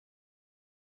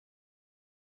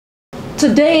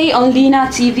Today on Lina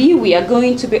TV, we are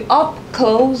going to be up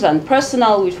close and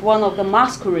personal with one of the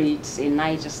masquerades in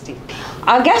Niger State.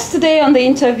 Our guest today on the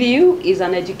interview is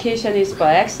an educationist par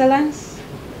excellence,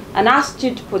 an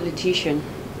astute politician,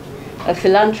 a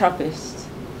philanthropist,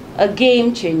 a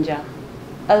game changer,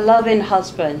 a loving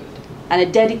husband, and a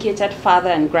dedicated father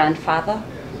and grandfather,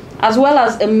 as well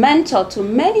as a mentor to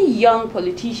many young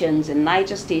politicians in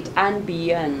Niger State and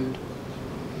beyond.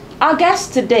 Our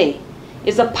guest today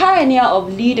is a pioneer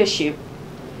of leadership,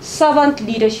 servant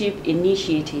leadership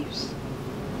initiatives.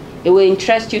 It will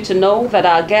interest you to know that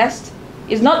our guest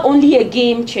is not only a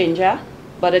game changer,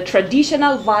 but a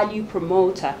traditional value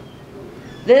promoter.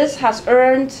 This has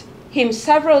earned him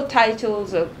several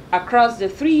titles across the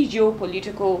 3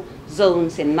 geopolitical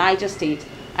zones in Niger State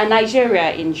and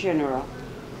Nigeria in general.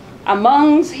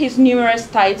 Amongst his numerous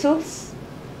titles,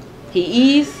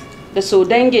 he is the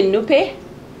Sodengin Nupe,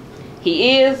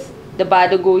 he is the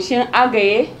Badagoshin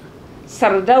Agaye,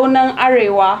 Sardaunan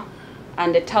Arewa,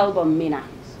 and the Talban Minna.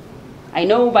 I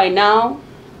know by now,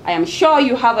 I am sure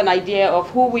you have an idea of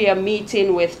who we are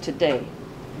meeting with today.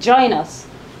 Join us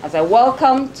as I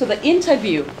welcome to the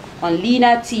interview on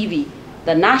Lina TV,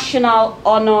 the national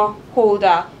honor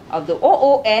holder of the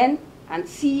OON and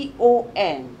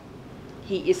CON.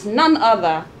 He is none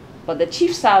other but the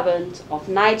Chief Servant of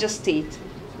Niger State,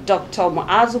 Dr.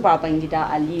 Mua'zu Babangida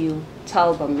Aliyu,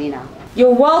 Talban Minna.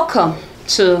 You're welcome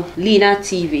to Lina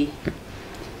TV.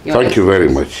 Thank you very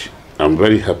much. I'm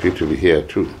very happy to be here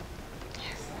too.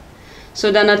 Yes.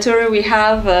 So Donatori, we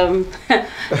have,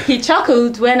 he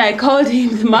chuckled when I called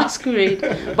him the masquerade,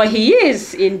 but he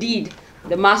is indeed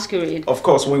the masquerade. Of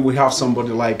course, when we have somebody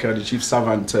like the Chief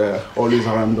Servant always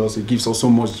around us, it gives us so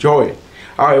much joy.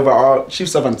 However, our Chief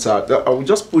Servant, sir, I will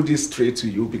just put this straight to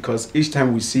you because each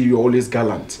time we see you, always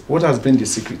gallant. What has been the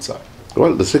secret, sir?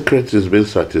 Well, the secret is being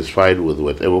satisfied with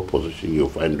whatever position you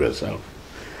find yourself.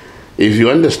 If you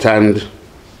understand,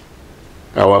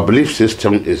 our belief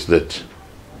system is that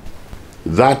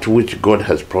which God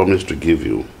has promised to give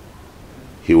you,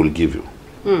 He will give you.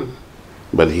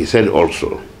 But He said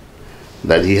also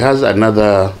that He has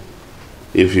another,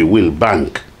 if you will,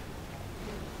 bank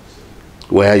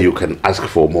where you can ask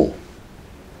for more.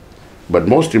 But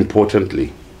most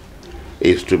importantly,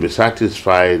 is to be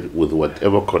satisfied with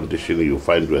whatever condition you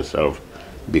find yourself,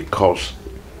 because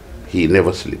He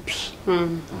never sleeps.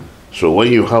 So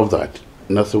when you have that,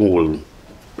 nothing will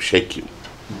shake you.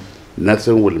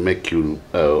 Nothing will make you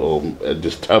or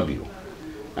disturb you.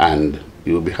 And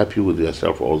you will be happy with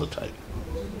yourself all the time.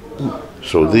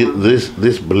 So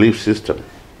this belief system,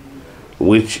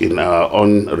 which in our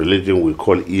own religion we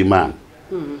call Iman,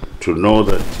 to know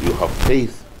that you have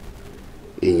faith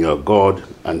in your God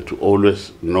and to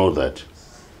always know that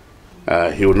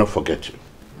He will not forget you.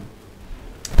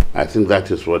 I think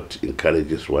that is what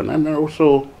encourages one. And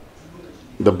also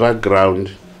the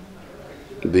background,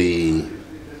 the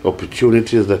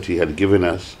opportunities that He had given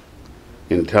us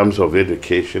in terms of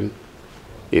education,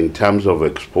 in terms of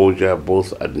exposure,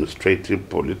 both administrative,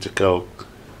 political,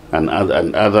 and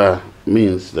other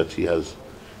means that He has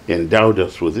endowed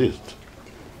us with it,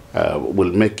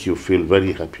 will make you feel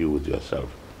very happy with yourself.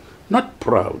 Not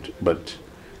proud, but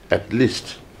at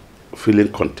least feeling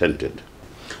contented.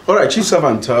 All right, Chief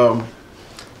Servant,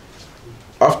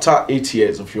 after 8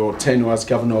 years of your tenure as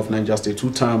Governor of Niger State,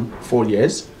 2-term, 4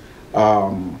 years, a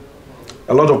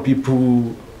lot of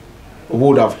people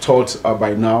would have thought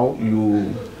by now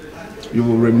you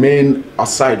will remain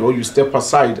aside, or you step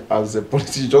aside as a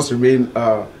politician, just remain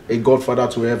a godfather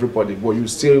to everybody, but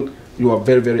you are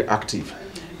very, very active.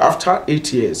 After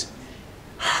 8 years,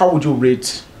 how would you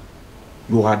rate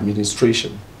your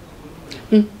administration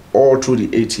all through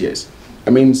the 8 years? I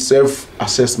mean,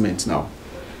 self-assessment now.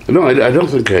 No, I don't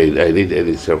think I need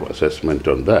any self-assessment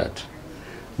on that.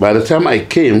 By the time I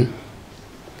came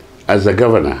as a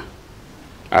governor,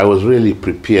 I was really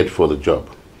prepared for the job.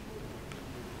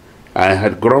 I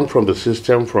had grown from the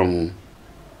system from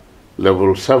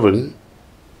level 7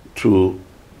 to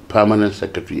permanent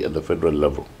secretary at the federal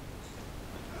level.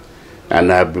 And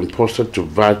I've been posted to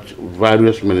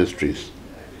various ministries,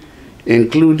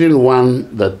 including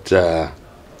one that the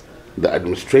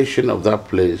administration of that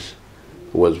place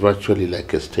was virtually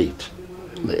like a state,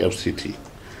 the FCT.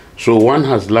 So one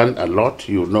has learned a lot.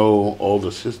 You know all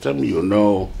the system, you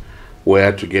know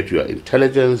where to get your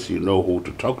intelligence, you know who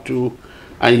to talk to,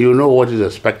 and you know what is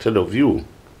expected of you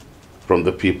from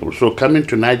the people. So coming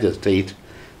to Niger State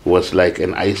was like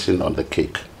an icing on the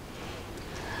cake.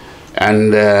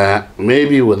 And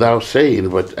maybe without saying,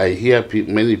 but I hear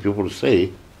many people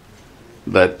say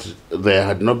that there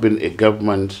had not been a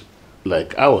government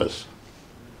like ours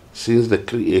since the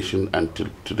creation until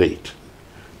to date.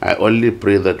 I only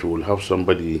pray that we will have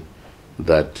somebody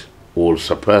that will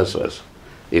surpass us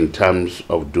in terms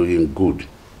of doing good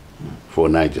for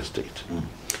Niger State.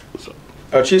 So,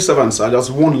 Chief Servant, sir,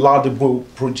 just one laudable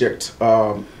project,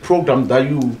 program that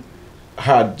you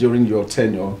had during your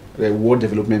tenure, the World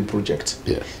Development Project.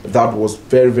 yes. That was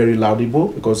very, very laudable,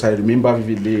 because I remember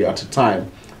vividly at the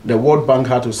time, the World Bank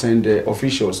had to send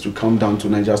officials to come down to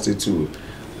Niger State to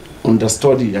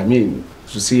understudy,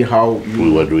 to see how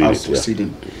you were doing are it,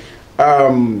 proceeding.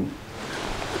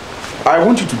 I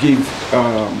want you to give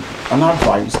an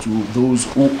advice to those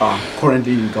who are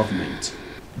currently in government,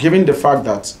 given the fact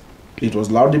that it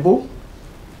was laudable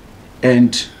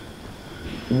and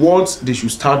what they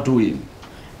should start doing.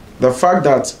 The fact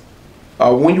that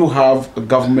when you have a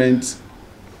government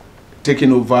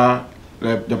taking over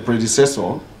the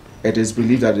predecessor, it is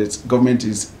believed that its government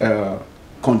is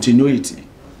continuity.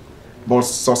 But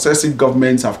successive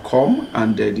governments have come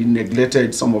and they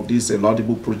neglected some of these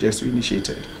laudable projects we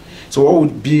initiated. So what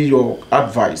would be your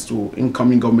advice to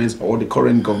incoming governments or the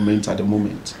current government at the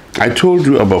moment? I told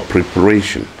you about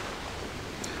preparation.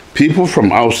 People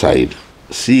from outside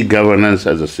see governance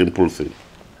as a simple thing.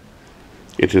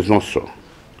 It is not so.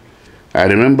 I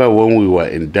remember when we were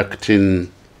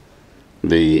inducting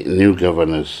the new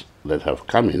governors that have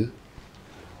come in,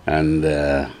 and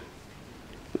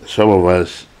some of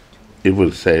us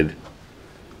even said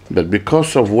that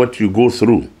because of what you go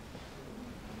through,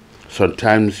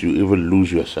 sometimes you even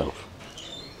lose yourself.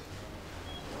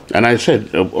 And I said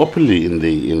openly in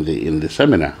the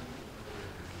seminar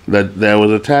that there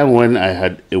was a time when I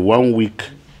had a 1 week.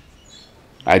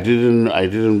 I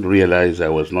didn't realize I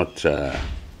was not a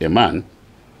man.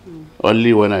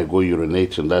 Only when I go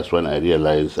urinate, and that's when I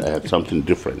realized I had something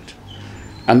different.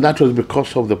 And that was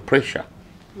because of the pressure,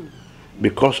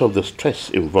 because of the stress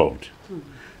involved,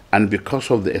 and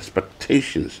because of the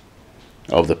expectations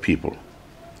of the people.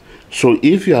 So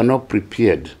if you are not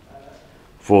prepared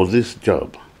for this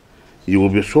job, you will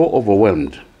be so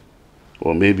overwhelmed,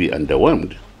 or maybe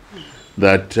underwhelmed,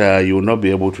 that you will not be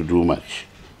able to do much.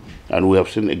 And we have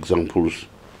seen examples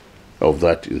of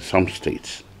that in some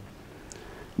states.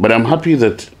 But I'm happy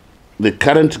that the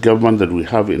current government that we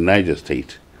have in Niger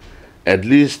State, at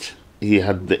least he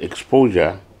had the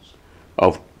exposure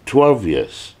of 12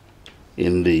 years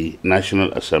in the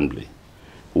National Assembly,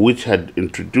 which had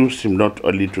introduced him not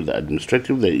only to the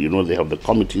administrative, they have the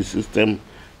committee system,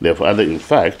 they have other, in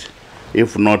fact,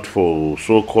 if not for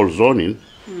so-called zoning,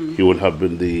 he would have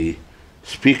been the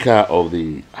Speaker of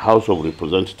the House of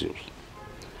Representatives.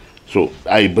 So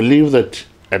I believe that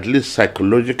at least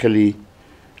psychologically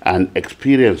and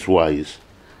experience-wise,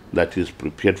 that he is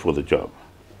prepared for the job.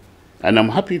 And I'm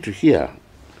happy to hear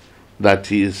that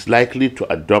he is likely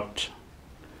to adopt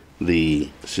the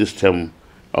system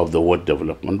of the word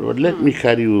development. But let me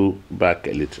carry you back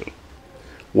a little.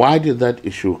 Why did that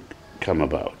issue come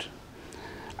about?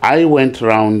 I went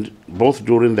around both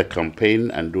during the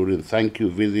campaign and during thank you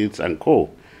visits and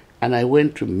and I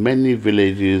went to many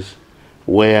villages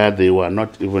where they were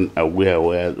not even aware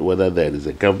whether there is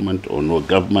a government or no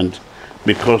government,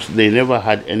 because they never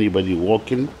had anybody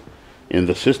working in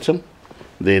the system.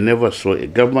 They never saw a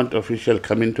government official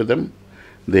coming to them.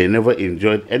 They never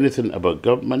enjoyed anything about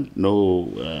government,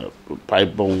 no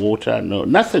pipe-borne water, no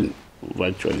nothing,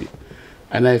 virtually.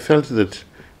 And I felt that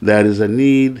there is a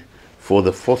need for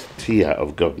the fourth tier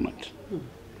of government.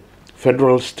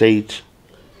 Federal, state,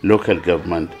 local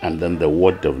government, and then the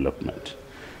ward development.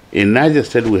 In Niger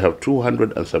State, we have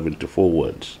 274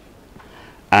 wards.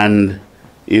 And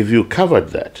if you covered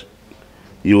that,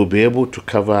 you will be able to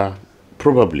cover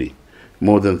probably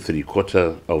more than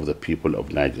 3/4 of the people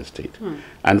of Niger State.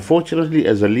 Unfortunately,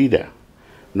 as a leader,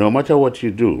 no matter what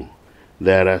you do,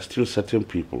 there are still certain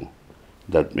people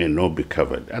that may not be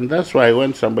covered. And that's why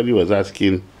when somebody was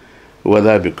asking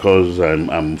whether because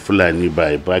I'm Fulani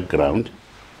by background,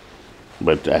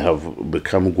 but I have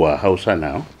become Gwa Hausa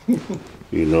now,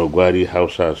 Gwari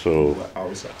Hausa, so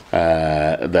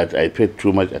that I paid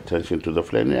too much attention to the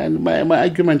Fulani. And my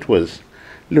argument was,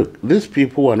 look, these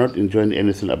people are not enjoying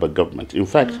anything about government. In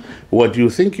fact, what you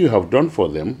think you have done for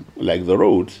them, like the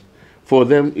roads, for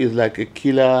them is like a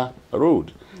killer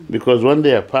road. Because when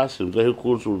they are passing,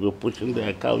 vehicles will be pushing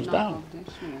their cows down.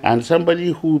 And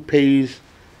somebody who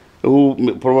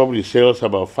probably sells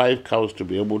about 5 cows to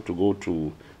be able to go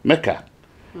to Mecca,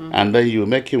 and then you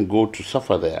make him go to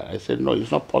suffer there. I said, no,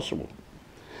 it's not possible.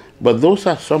 But those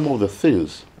are some of the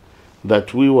things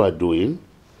that we were doing,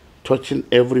 touching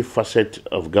every facet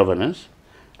of governance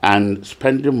and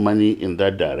spending money in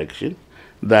that direction,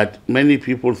 that many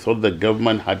people thought the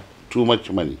government had too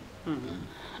much money.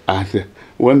 And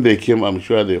when they came, I'm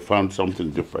sure they found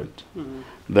something different.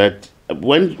 That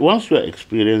once you are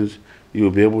experienced, you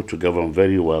will be able to govern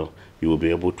very well. You will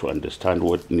be able to understand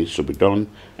what needs to be done,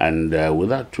 and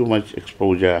without too much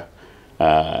exposure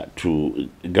to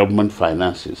government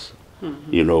finances,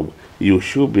 you know, you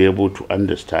should be able to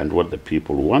understand what the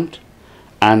people want.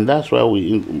 And that's why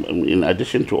we, in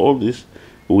addition to all this,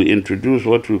 we introduce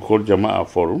what we call Jama'ah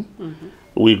Forum.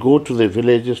 We go to the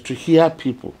villages to hear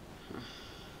people,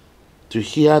 to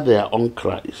hear their own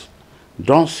cries.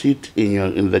 Don't sit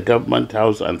in the government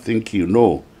house and think you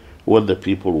know what the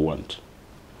people want.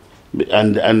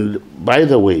 And by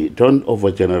the way, don't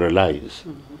overgeneralize,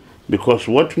 because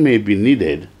what may be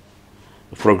needed,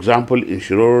 for example, in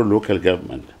Shiroro local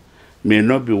government, may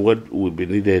not be what will be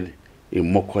needed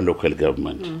in Mokwa local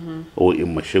government or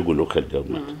in Mashegu local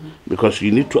government, because you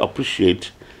need to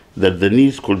appreciate that the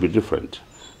needs could be different.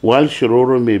 While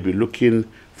Shiroro may be looking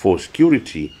for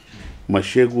security,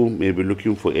 Mashegu may be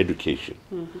looking for education.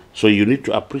 So you need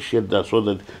to appreciate that, so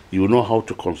that you know how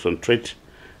to concentrate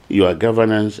your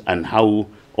governance and how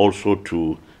also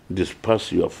to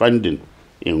disperse your funding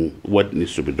in what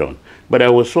needs to be done. But I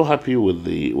was so happy with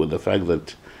the fact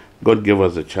that God gave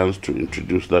us a chance to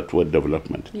introduce that word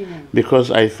development,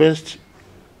 because I faced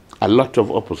a lot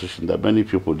of opposition that many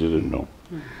people didn't know.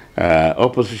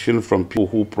 Opposition from people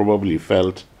who probably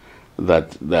felt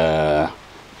that the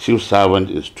chief servant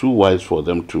is too wise for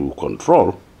them to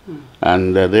control,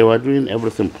 and they were doing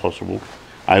everything possible.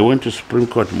 I went to Supreme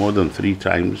Court more than 3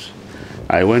 times.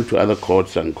 I went to other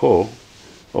courts and co.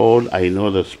 All I know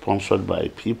they're sponsored by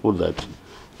people that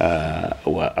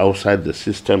were outside the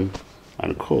system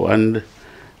and co. And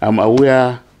I'm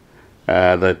aware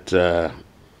that,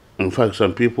 in fact,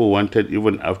 some people wanted,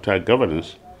 even after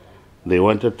governance, they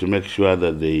wanted to make sure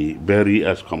that they bury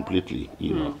us completely,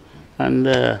 you know. And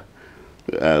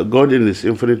God in His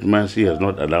infinite mercy has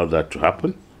not allowed that to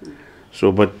happen.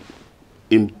 So, but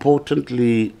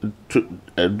importantly,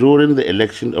 during the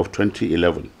election of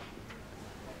 2011,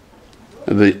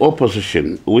 the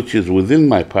opposition, which is within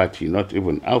my party, not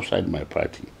even outside my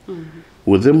party,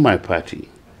 within my party,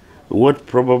 what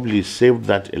probably saved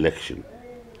that election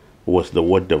was the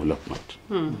word development.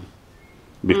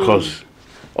 Because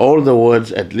all the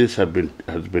words at least has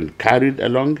been carried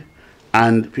along,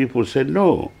 and people said,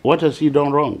 no, what has he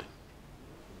done wrong?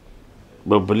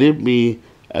 But believe me,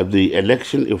 the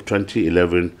election of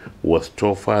 2011 was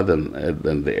tougher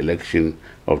than the election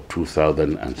of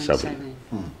 2007.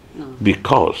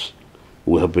 Because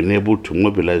we have been able to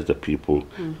mobilize the people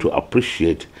to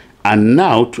appreciate and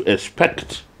now to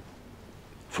expect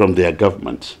from their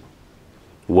governments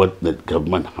what the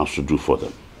government has to do for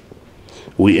them.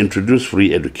 We introduced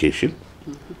free education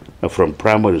from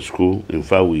primary school. In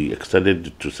fact, we extended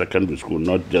it to secondary school,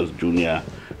 not just junior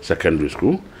secondary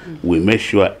school. We made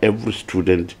sure every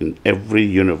student in every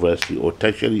university or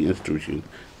tertiary institution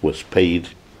was paid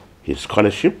his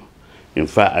scholarship. In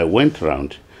fact, I went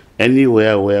around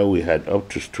anywhere where we had up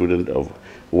to student of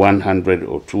 100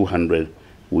 or 200,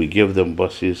 we gave them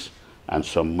buses and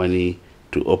some money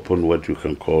to open what you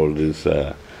can call this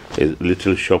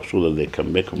little shop, so that they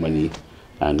can make money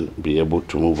and be able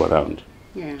to move around.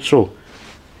 So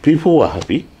people were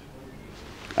happy.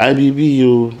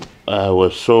 IBBU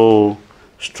was so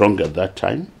strong at that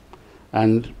time,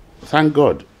 and thank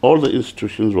God all the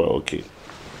institutions were okay.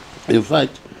 In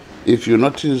fact, if you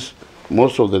notice,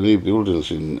 most of the new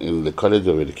buildings in the College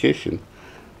of Education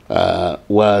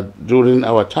were during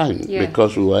our time,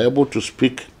 because we were able to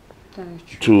speak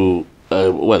to,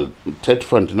 well, TED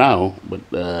Fund now,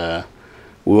 but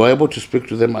we were able to speak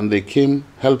to them, and they came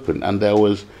helping, and there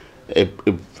was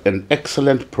an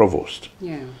excellent provost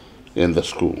in the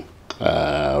school,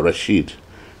 Rashid,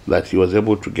 that he was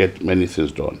able to get many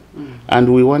things done.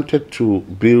 And we wanted to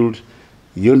build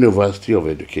University of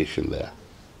Education there,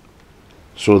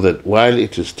 so that while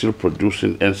it is still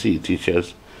producing NCE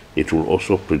teachers, it will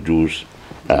also produce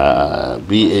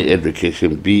BA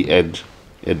education, B.Ed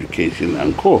education,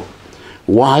 and co.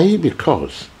 Why?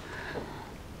 Because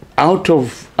out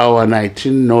of our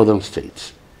 19 northern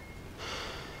states,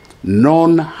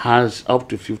 none has up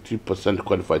to 50%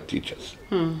 qualified teachers.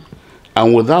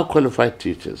 And without qualified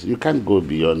teachers, you can't go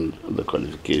beyond the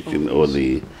qualification or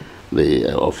the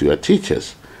of your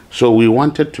teachers. So we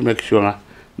wanted to make sure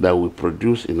that we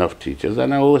produce enough teachers.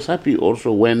 And I was happy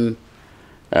also when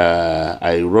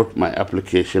I wrote my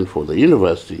application for the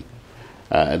university.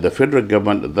 The federal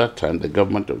government at that time, the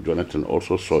government of Jonathan,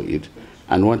 also saw it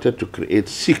and wanted to create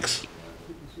 6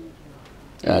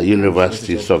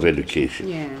 universities of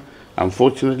education.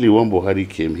 Unfortunately, when Buhari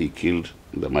came, he killed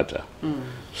the matter.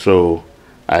 So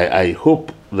I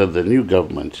hope that the new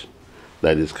government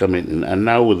that is coming in, and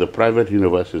now with the private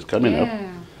universities coming up,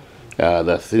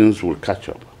 that things will catch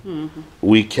up.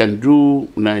 We can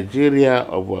do Nigeria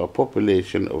of our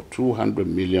population of 200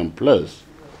 million plus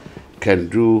can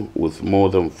do with more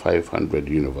than 500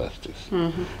 universities.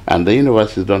 And the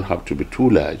universities don't have to be too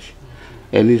large.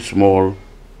 Any small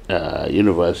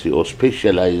university or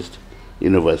specialized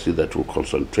university that will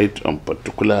concentrate on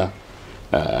particular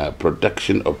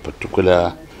production of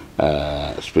particular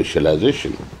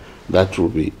specialization, that will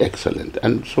be excellent.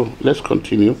 And so let's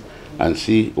continue and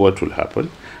see what will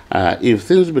happen. If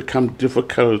things become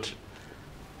difficult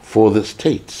for the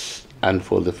states and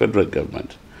for the federal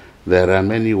government, there are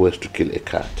many ways to kill a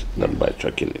cat than by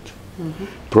chucking it.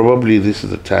 Probably this is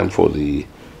the time for the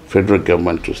federal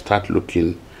government to start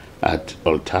looking at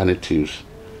alternatives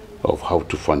of how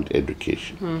to fund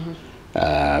education.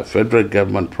 Federal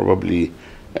government probably,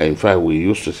 in fact, we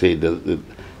used to say that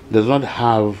does not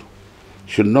have,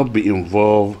 should not be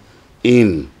involved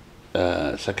in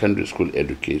secondary school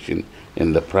education,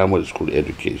 in the primary school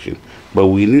education. But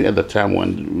we knew at the time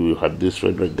when we had these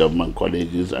federal government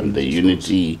colleges and the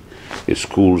unity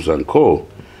schools and co,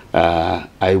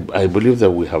 I believe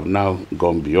that we have now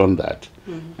gone beyond that,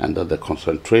 and that the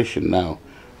concentration now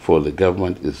for the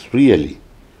government is really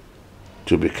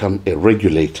to become a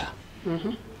regulator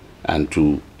and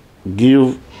to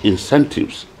give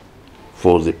incentives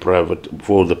for the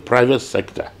private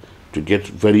sector to get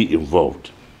very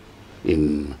involved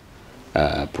in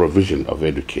provision of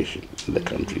education in the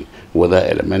country, whether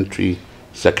elementary,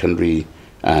 secondary,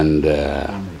 and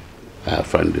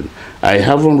funding. I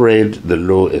haven't read the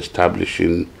law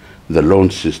establishing the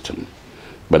loan system,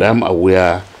 but I'm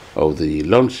aware of the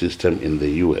loan system in the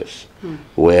U.S.,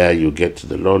 where you get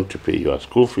the loan to pay your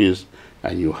school fees,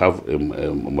 and you have a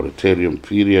moratorium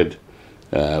period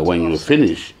when you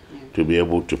finish to be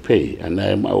able to pay. And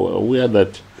I'm aware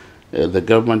that the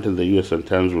government in the U.S.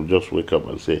 sometimes will just wake up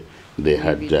and say they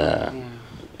had,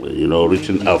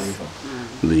 written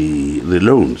off the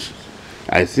loans.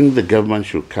 I think the government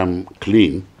should come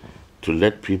clean to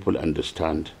let people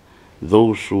understand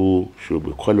those who should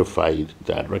be qualified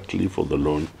directly for the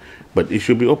loan, but it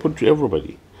should be open to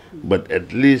everybody. But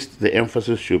at least the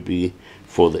emphasis should be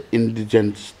for the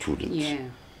indigent students.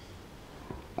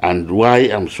 And why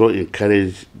I'm so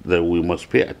encouraged that we must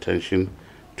pay attention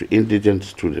to indigent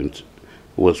students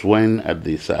was when at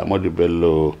the Sir Ahmadu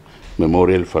Bello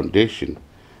Memorial Foundation,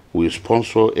 we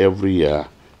sponsor every year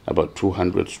about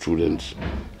 200 students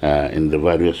in the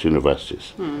various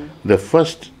universities. The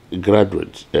first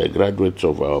graduates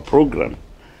of our program,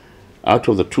 out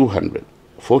of the 200,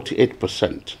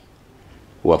 48%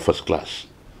 were first class.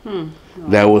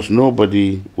 There was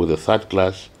nobody with a third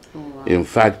class. In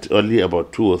fact, only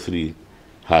about 2 or 3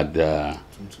 had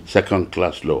second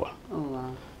class lower.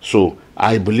 So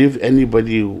I believe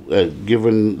anybody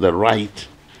given the right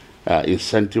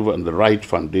incentive and the right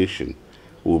foundation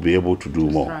will be able to do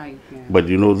more. But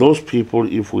those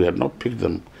people, if we had not picked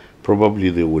them, probably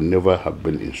they would never have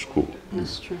been in school.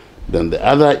 That's true. Then the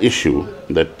other issue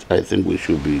that I think we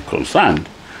should be concerned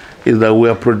is that we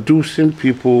are producing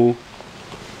people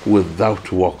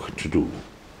without work to do.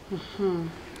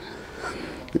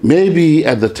 Maybe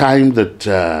at the time that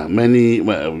many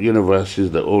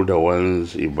universities, the older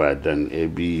ones, Ibadan,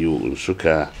 ABU,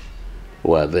 Nsukka,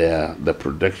 were there, the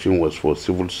production was for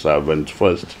civil servants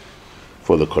first,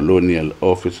 for the colonial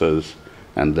officers,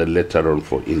 and then later on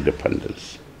for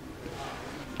independence.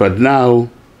 But now,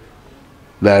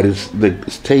 there is the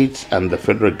states and the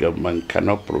federal government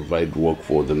cannot provide work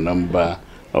for the number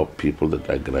of people that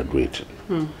are graduating.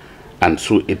 And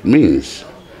so it means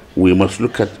we must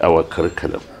look at our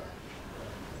curriculum.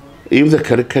 If the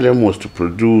curriculum was to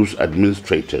produce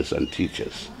administrators and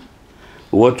teachers,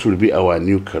 what will be our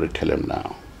new curriculum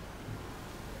now?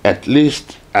 At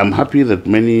least I'm happy that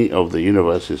many of the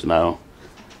universities now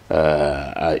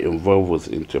are involved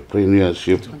with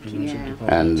entrepreneurship,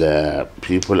 and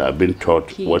people are being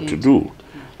taught what to do.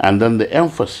 And then the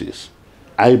emphasis,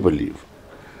 I believe,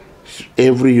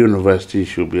 every university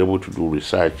should be able to do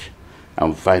research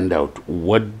and find out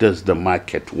what does the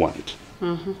market want.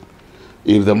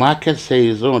 If the market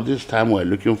says, oh, this time we're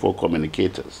looking for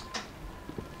communicators,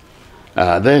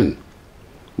 then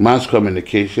mass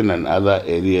communication and other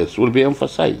areas will be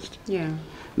emphasized.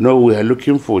 No, we are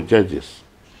looking for judges.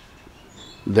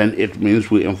 Then it means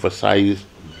we emphasize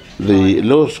the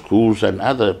law schools and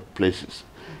other places.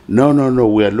 No,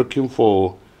 we are looking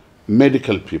for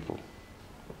medical people,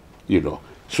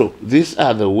 So these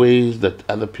are the ways that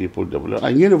other people develop.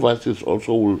 And universities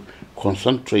also will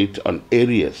concentrate on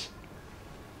areas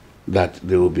that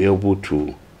they will be able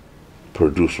to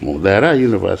produce more. There are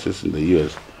universities in the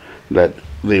US that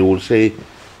they will say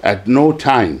at no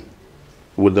time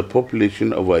would the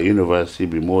population of our university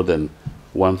be more than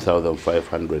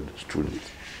 1,500 students.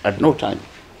 At no time.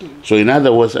 So in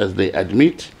other words, as they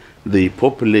admit, the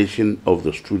population of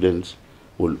the students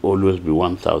will always be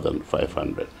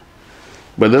 1,500.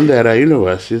 But then there are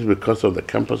universities, because of the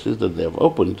campuses that they have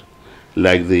opened,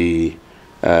 like the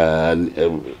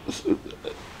NYU,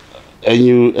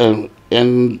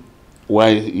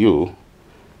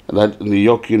 that New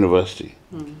York University,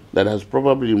 that has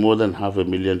probably more than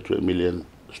 500,000 to 1 million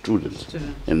students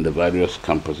in the various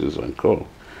campuses and co.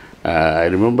 I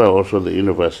remember also the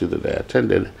university that I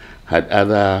attended had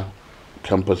other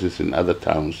campuses in other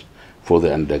towns for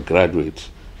the undergraduates,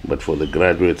 but for the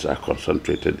graduates are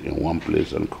concentrated in one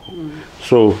place and co.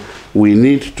 So we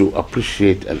need to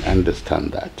appreciate and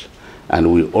understand that.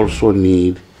 And we also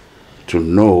need to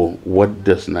know, what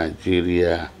does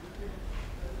Nigeria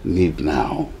need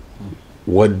now?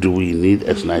 What do we need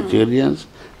as Nigerians?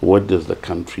 What does the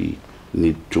country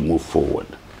need to move forward?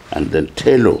 And then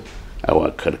tailor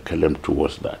our curriculum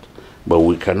towards that. But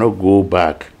we cannot go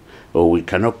back, or we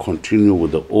cannot continue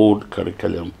with the old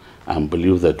curriculum and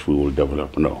believe that we will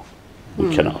develop. No, we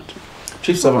cannot.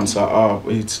 Chief Servant, sir,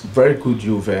 it's very good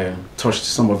you've touched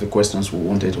some of the questions we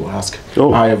wanted to ask.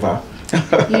 Oh. However,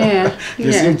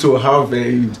 you seem to have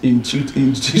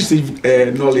intuitive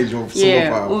knowledge of some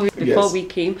of our... Before we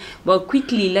came, but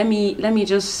quickly, let me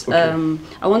just I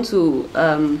want to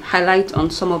highlight on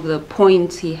some of the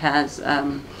points he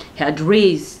had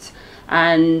raised,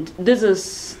 and this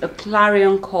is a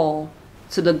clarion call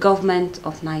to the government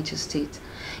of Niger State.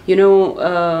 You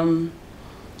know,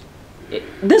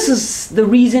 this is the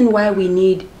reason why we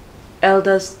need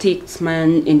elder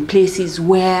statesmen in places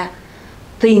where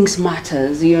things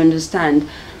matters. You understand?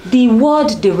 The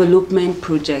World Development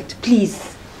Project,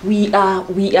 please, we are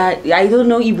I don't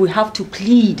know if we have to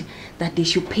plead that they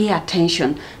should pay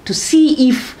attention to see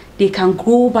if they can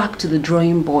go back to the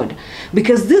drawing board,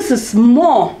 because this is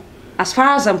more, as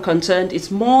far as I'm concerned, it's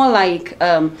more like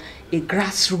a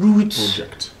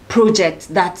grassroots project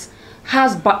that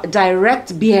has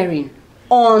direct bearing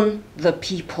on the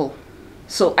people.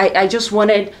 So I just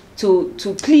wanted to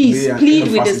please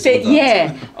plead with the state,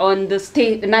 on the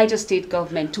Niger State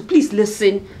government to please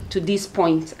listen to this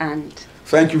point. And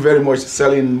thank you very much,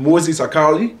 Selin Moses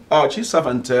Akali. Chief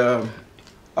Servant,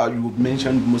 you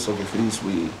mentioned most of the things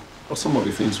or some of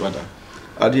the things rather.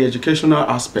 The educational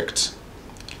aspect.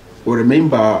 We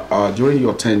remember during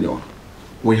your tenure,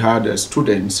 we had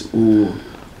students who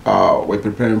were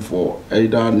preparing for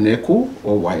either NECO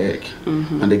or WAEC,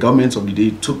 and the government of the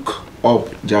day took up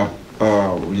their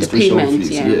registration fees.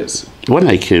 Yes. When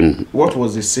I came, what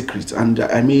was the secret? And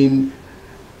I mean,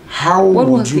 how what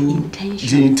would was you the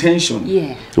intention? The intention.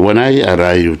 Yeah. When I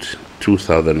arrived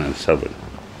 2007,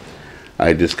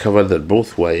 I discovered that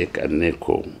both WAEC and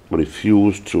NECO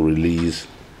refused to release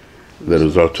the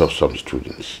result of some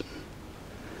students.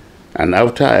 And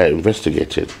after I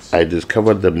investigated, I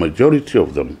discovered the majority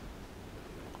of them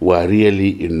were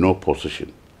really in no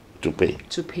position to pay.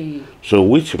 So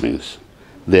which means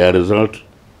their result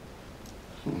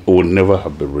would never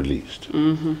have been released.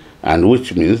 And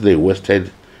which means they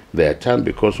wasted their time,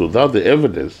 because without the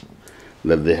evidence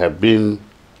that they have been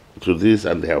to this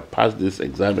and they have passed this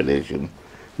examination,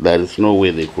 there is no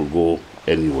way they could go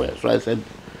anywhere. So I said,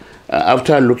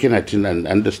 after looking at it and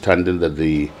understanding that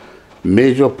the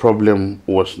major problem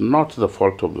was not the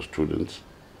fault of the students,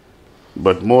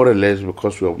 but more or less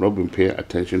because we have not been paying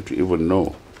attention to even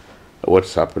know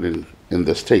what's happening in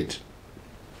the state,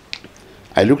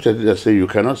 I looked at it and said, you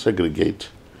cannot segregate,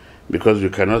 because you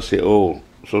cannot say, oh,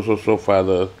 so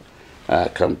father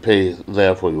can pay,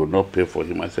 therefore you will not pay for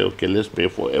him. I said, okay, let's pay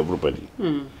for everybody.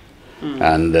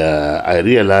 And I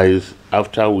realized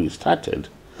after we started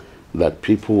that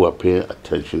people were paying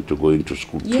attention to going to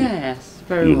school too. Yes,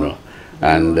 very well.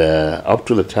 And up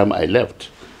to the time I left,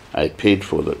 I paid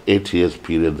for the 8 years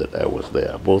period that I was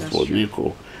there, both for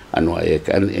NECO and WAEC.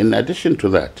 And in addition to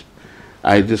that,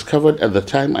 I discovered at the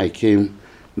time I came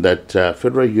that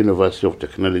Federal University of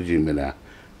Technology, Minna,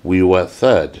 we were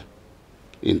third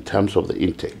in terms of the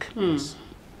intake.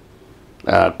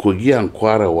 Kogi and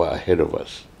Kwara were ahead of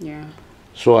us.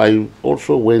 So I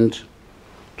also went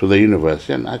to the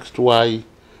university and asked why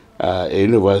a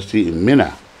university in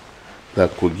Minna,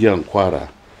 that Kogi and Kwara,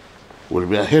 will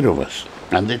be ahead of us.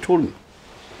 And they told me.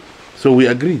 So we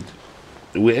agreed.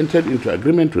 We entered into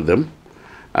agreement with them.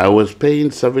 I was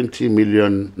paying 70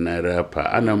 million naira per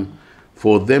annum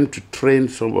for them to train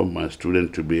some of my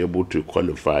students to be able to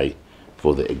qualify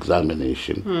for the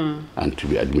examination and to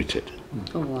be admitted.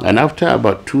 Oh, wow. And after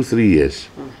about 2-3 years,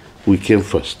 we came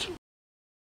first.